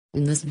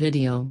In this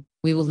video,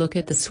 we will look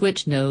at the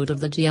switch node of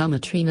the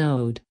geometry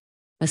node.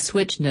 A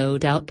switch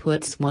node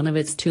outputs one of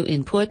its two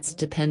inputs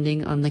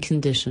depending on the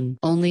condition.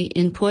 Only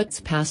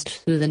inputs passed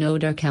through the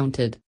node are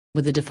counted.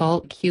 With the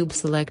default cube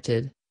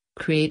selected,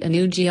 create a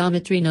new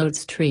geometry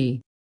nodes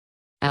tree.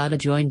 Add a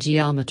join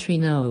geometry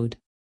node.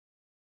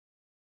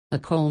 A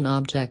cone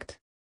object.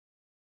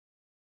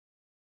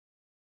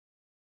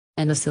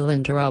 And a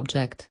cylinder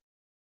object.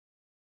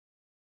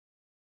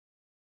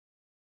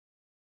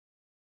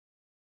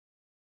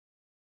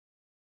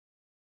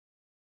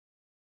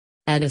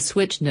 Add a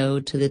switch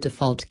node to the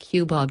default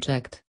cube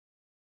object.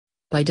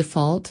 By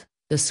default,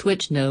 the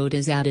switch node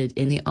is added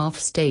in the off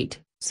state,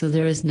 so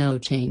there is no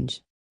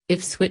change.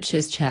 If switch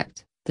is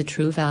checked, the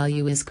true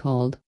value is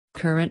called.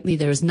 Currently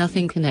there is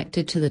nothing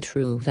connected to the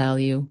true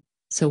value,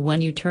 so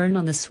when you turn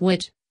on the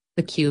switch,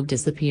 the cube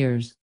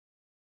disappears.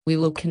 We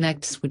will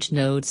connect switch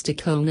nodes to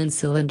cone and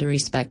cylinder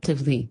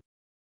respectively.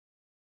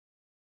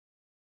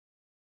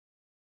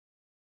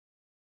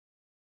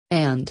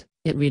 And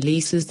it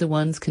releases the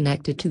ones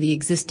connected to the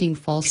existing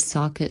false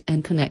socket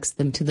and connects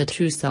them to the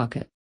true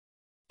socket.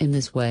 In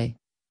this way,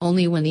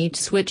 only when each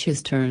switch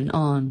is turned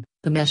on,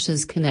 the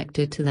meshes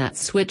connected to that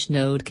switch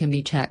node can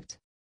be checked.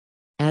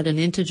 Add an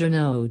integer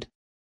node.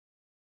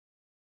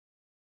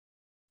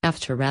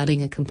 After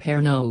adding a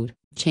compare node,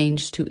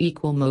 change to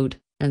equal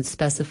mode, and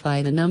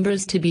specify the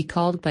numbers to be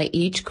called by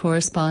each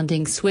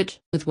corresponding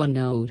switch. With one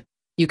node,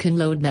 you can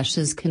load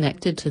meshes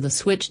connected to the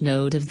switch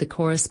node of the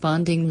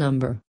corresponding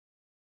number.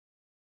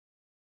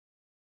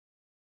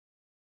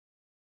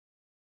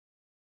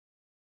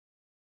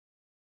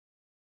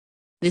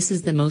 This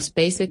is the most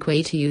basic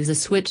way to use a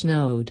switch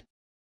node.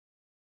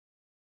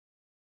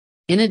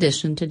 In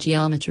addition to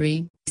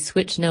geometry,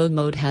 switch node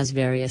mode has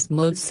various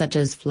modes such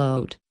as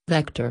float,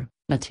 vector,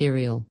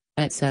 material,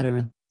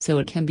 etc., so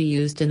it can be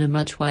used in a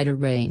much wider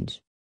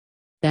range.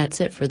 That's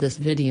it for this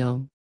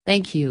video.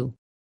 Thank you.